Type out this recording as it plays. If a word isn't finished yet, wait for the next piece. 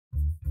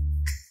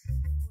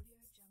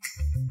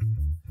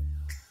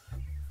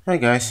Hi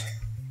guys,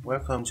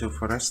 welcome to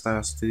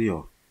Foresta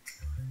Studio.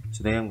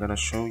 Today I'm gonna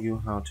show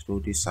you how to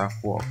do this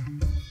artwork.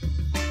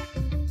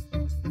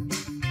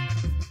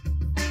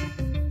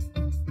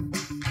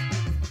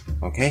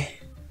 Okay,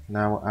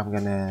 now I'm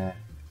gonna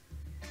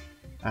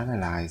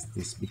analyze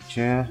this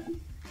picture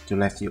to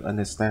let you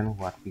understand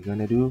what we're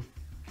gonna do.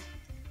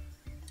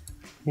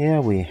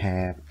 Here we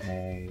have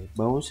a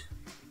boat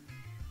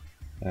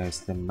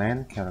as the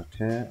main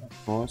character,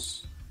 of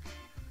course.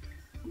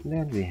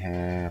 Then we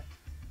have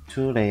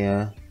two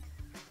layers.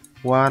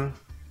 One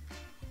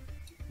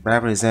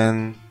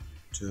represent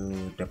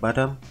to the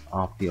bottom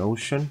of the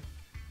ocean,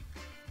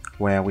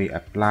 where we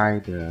apply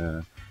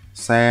the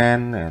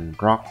sand and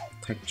rock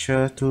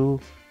texture to,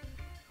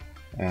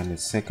 and the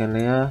second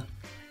layer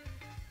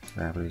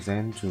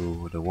represent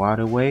to the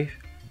water wave,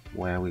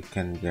 where we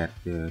can get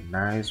the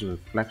nice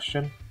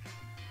reflection,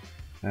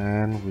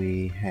 and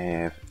we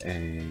have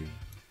a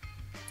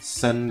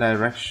sun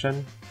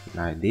direction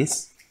like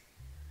this.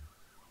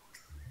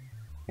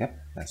 Yep,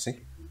 that's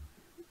it.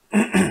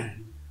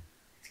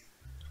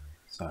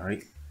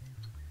 Sorry.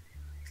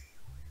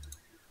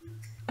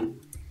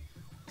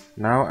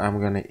 Now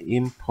I'm gonna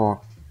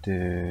import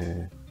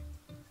the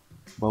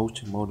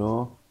boat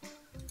model.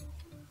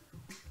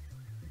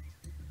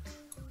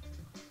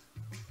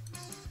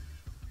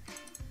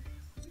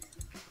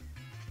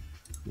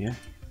 Yeah,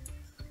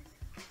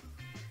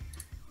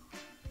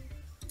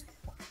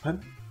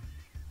 open.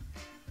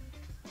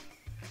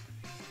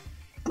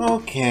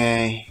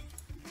 Okay,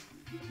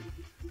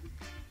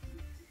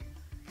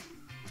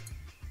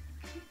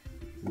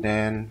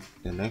 then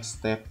the next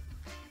step,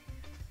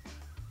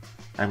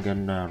 I'm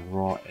gonna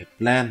draw a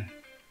plan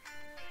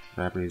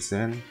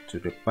represent to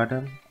the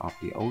bottom of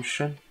the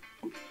ocean.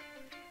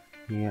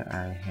 Here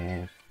I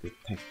have the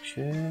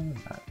texture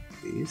like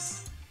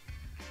this.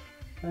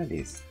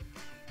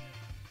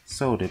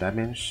 So the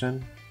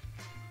dimension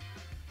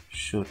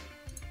should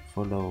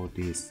follow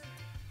this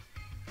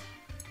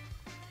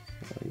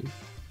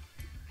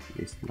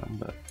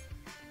number.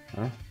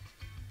 Huh?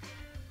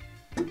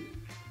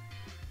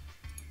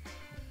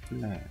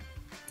 Plan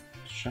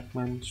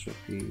segment should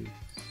be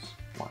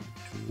 1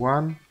 to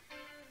 1,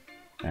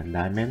 and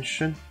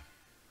dimension,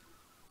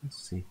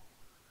 let's see,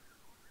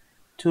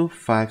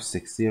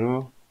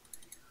 2560,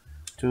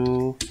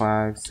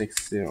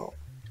 2560,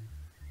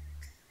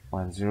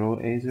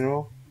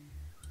 1080,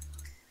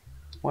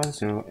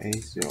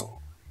 1080,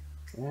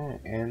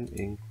 and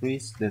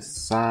increase the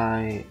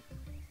size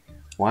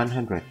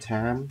 100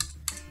 times.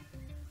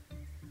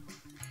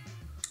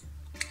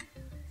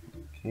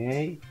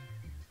 Okay,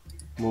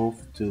 move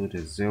to the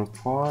 0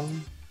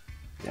 point.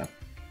 Yep,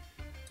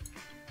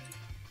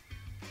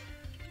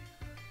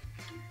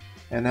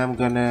 and I'm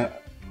gonna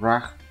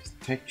drag the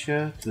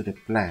texture to the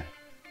plan.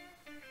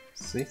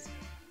 See,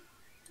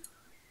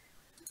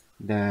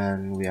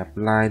 then we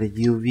apply the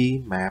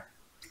UV map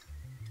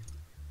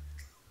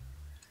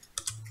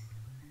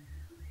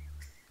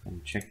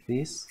and check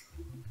this.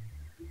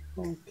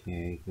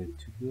 Okay, good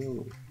to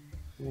go.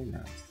 Very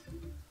nice.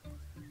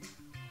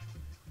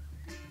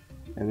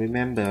 And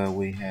remember,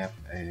 we have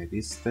a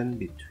distance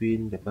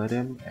between the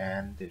bottom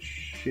and the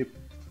ship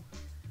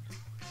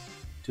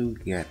to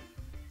get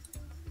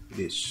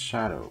this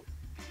shadow.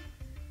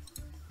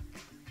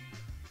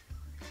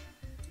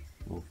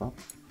 Move up.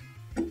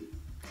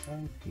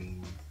 I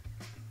think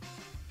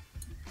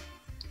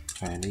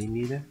 20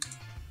 meter.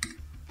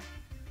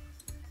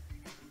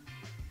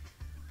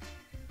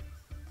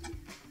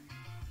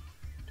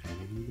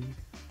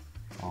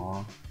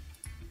 Or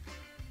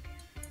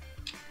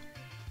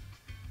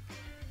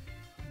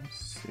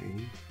let's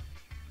see,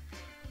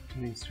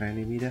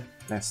 20 meter.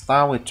 Let's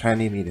start with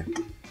 20 meter.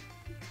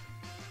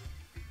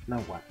 Now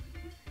what?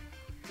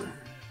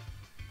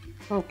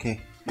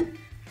 Okay,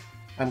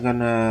 I'm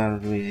gonna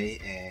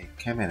create a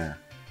camera.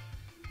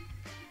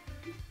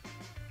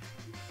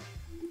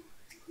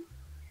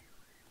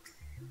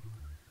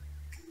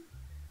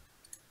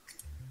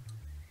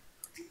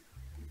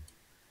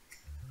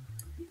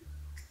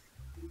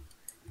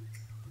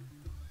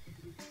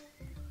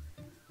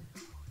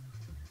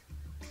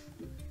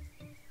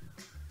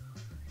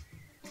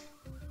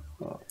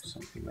 Oh,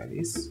 something like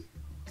this.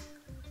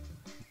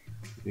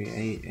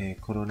 Create a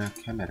corona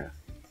camera.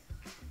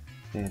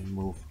 Then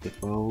move the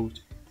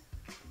boat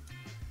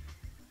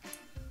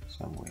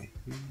somewhere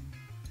here.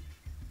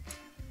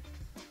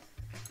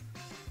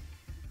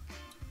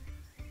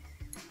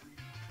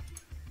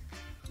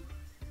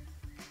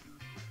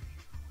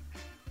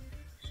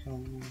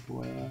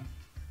 Somewhere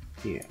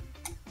here.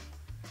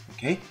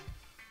 Okay,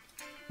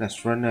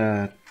 let's run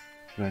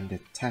the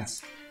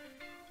test.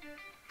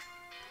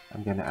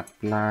 I'm gonna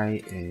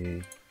apply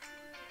a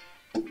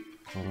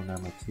corona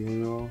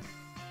material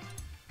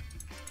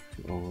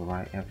to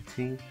override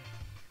everything.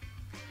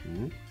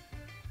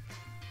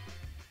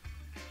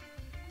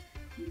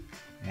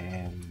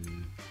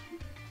 And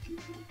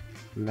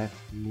let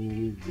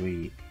me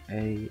create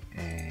a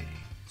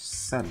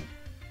sun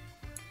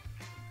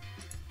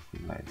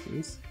like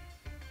this.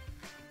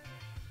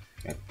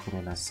 At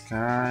corona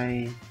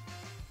sky,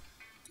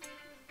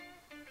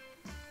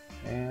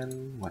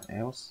 And what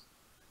else?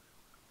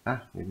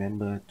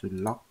 Remember to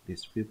lock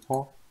this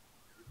viewport.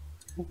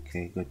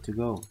 Okay, good to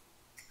go.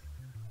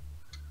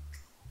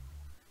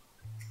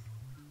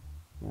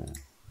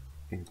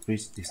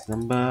 Increase this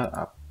number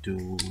up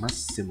to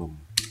maximum.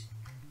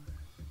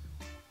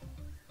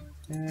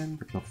 And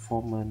the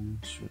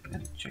performance should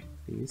uncheck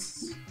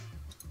this.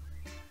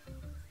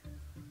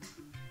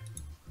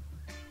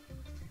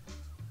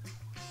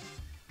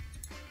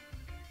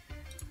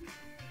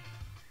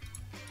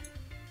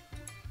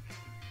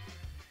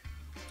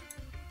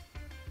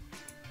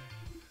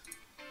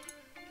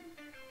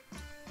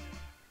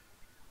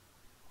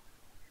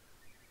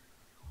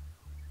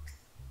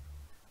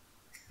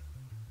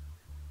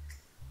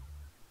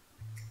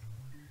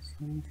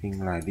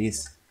 Something like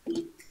this.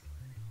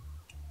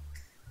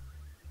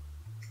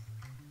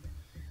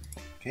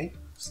 Okay,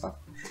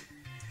 stop.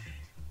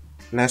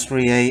 Let's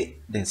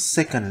create the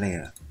second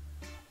layer.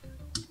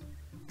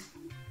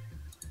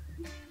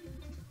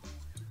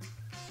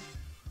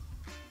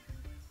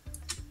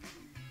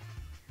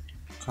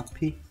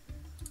 Copy.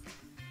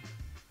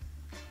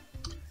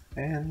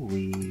 And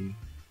we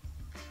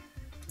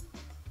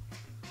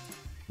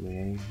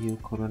create new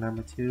corona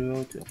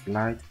material to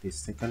apply to this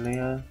second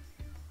layer.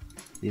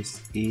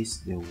 This is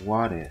the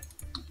water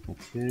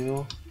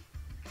material.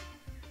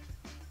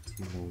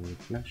 Zero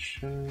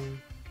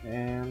reflection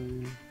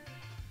and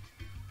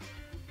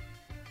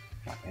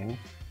what else?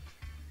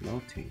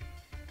 Floating.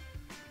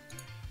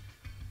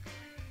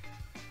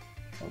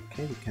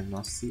 Okay, we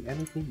cannot see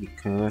anything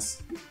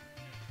because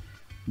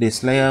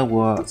this layer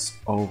was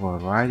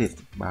overridden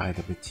by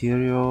the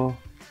material.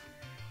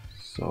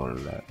 So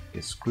let's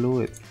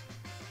exclude it.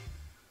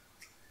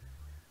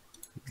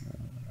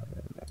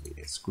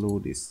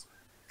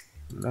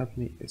 Let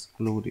me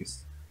exclude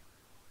this.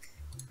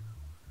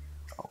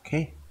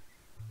 Okay,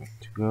 good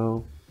to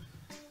go.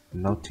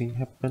 Nothing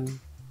happened.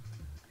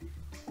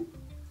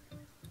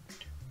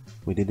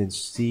 We didn't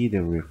see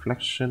the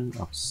reflection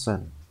of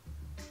sun.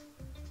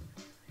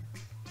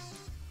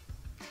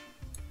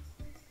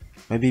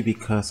 Maybe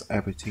because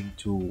everything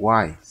too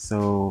white.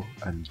 So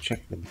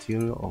uncheck the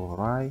material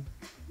override.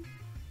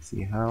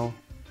 See how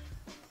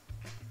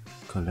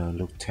color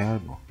look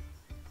terrible.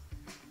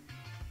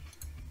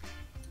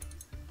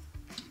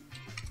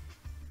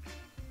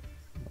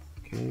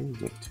 Okay,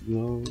 good to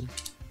go.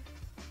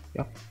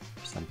 Yep,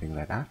 something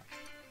like that.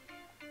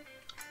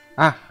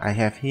 I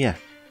have here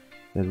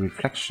the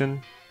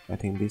reflection. I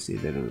think this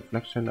is the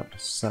reflection of the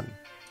sun.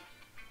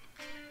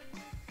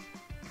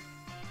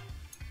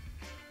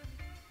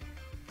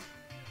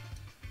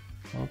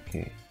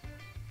 Okay.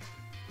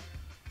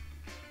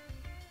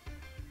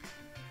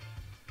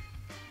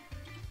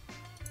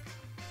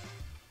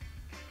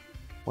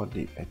 What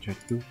did I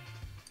just do?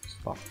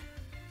 Stop.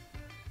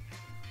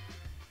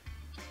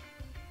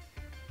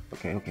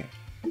 Okay.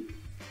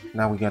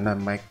 Now we're gonna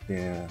make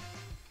the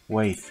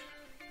wave.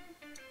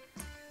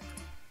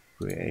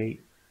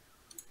 Create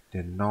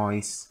the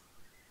noise.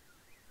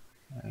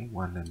 I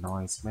want a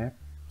noise map.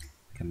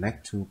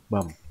 Connect to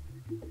bump.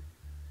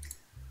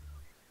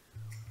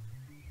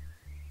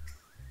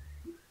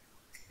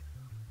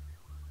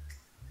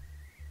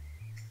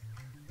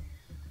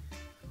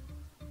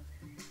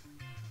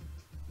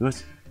 Good.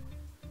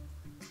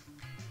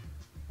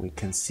 We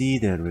can see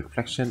the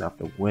reflection of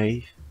the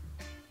wave,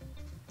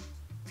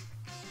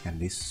 and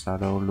this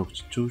shadow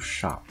looks too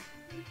sharp.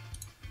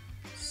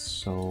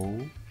 So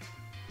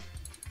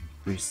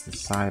increase the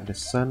size of the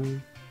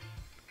sun.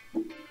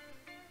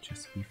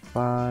 Just be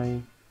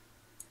fine.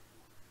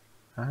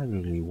 I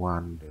really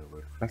want the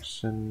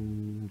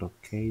reflection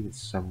located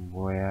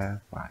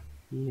somewhere right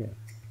here.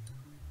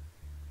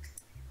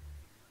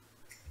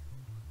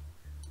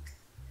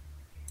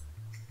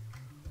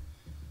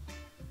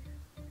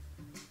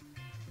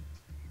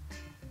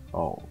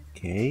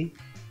 Okay.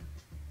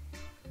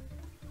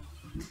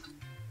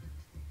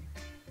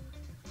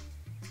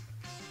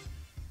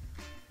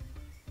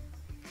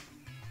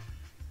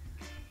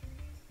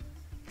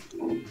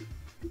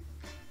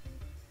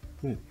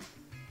 Good.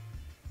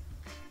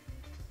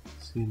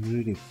 Seems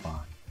really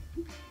fun.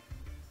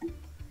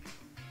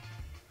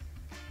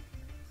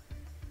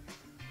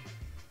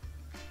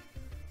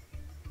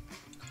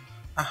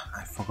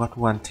 I forgot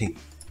one thing.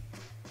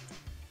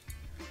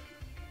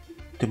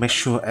 To make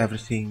sure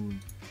everything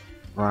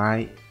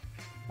right,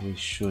 we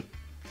should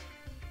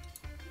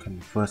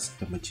convert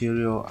the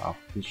material of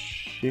this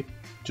ship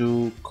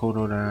to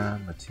corona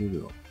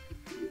material.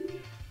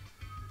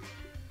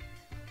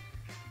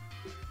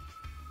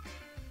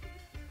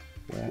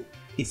 Where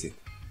is it?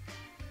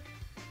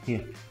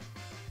 Here,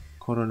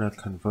 corona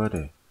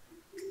converter.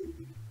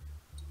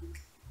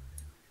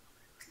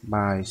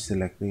 By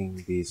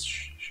selecting this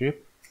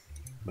ship,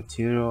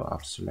 material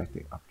of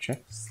selected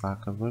object,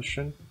 start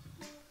conversion.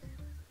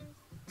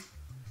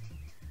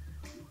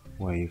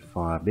 Wait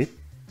for a bit.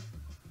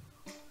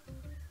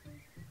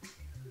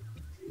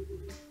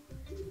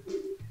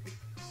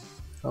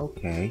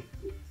 Okay,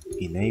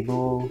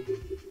 enable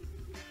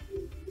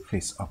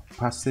fix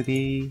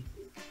opacity,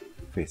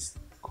 fix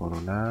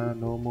corona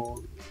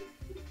normal.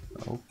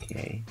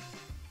 Okay.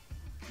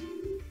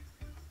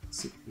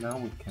 So now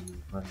we can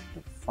run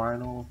the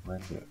final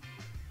render.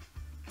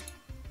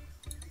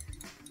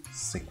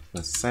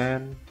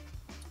 6%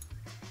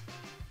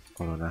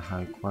 corona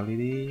high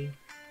quality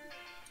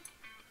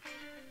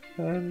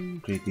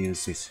and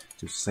reduce it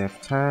to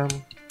save time.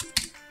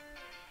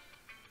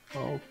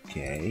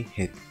 Okay,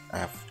 hit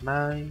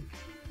F9.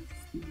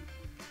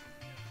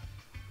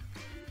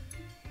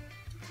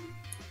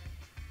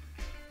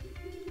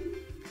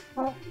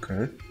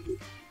 Okay.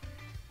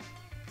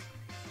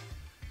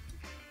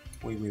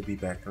 We will be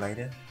back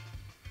later.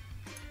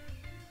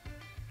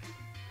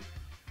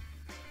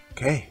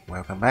 Okay,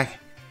 welcome back.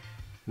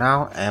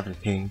 Now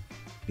everything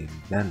been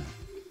done.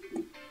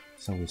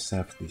 So we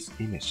save this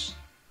image.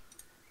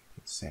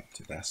 Save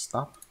to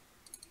desktop.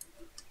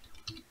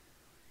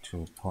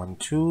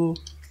 2.2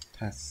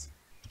 test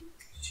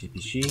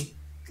GPG.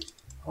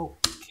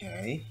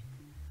 Okay.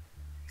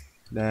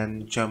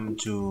 Then jump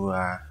to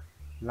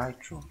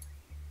Lightroom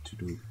to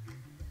do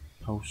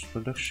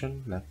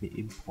post-production. Let me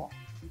import.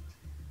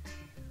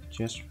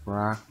 Just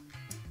drag.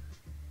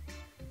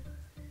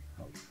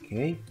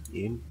 Okay,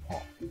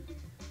 import.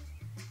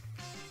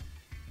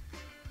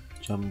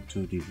 Jump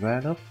to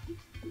develop.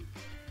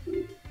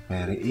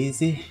 Very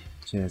easy.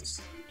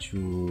 Just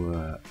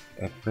to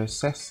a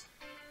process.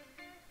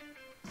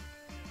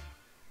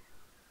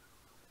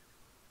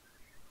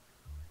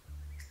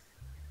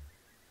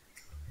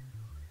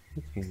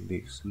 I think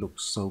this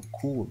looks so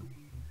cool.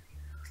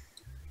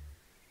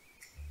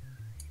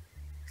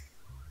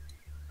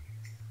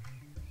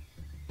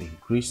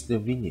 Increase the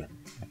vignette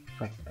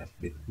effect a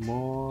bit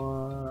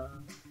more,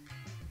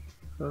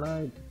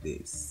 like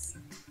this.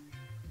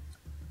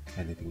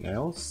 Anything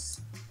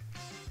else?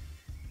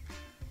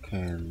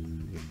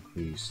 Can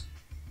increase.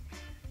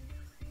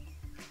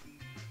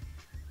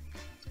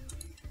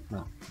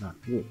 No, not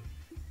good.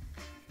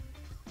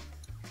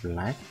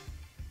 Black,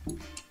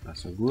 not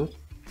so good.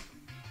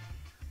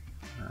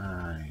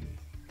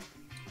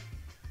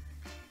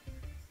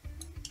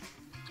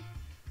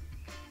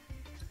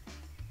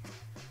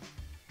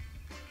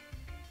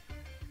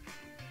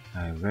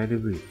 I rather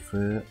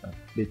prefer a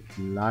bit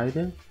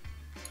lighter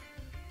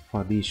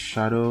for this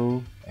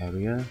shadow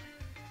area.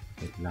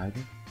 A bit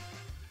lighter.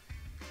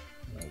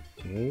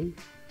 Okay,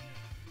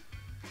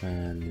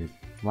 and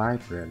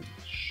vibrant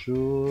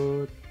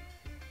should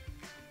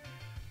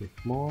a bit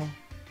more,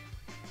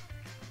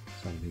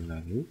 something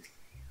like this.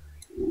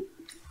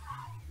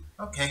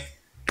 Okay,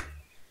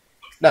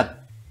 done.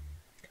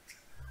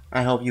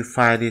 I hope you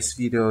find this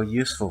video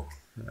useful.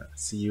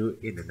 See you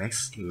in the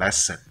next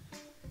lesson.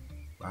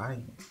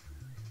 Bye.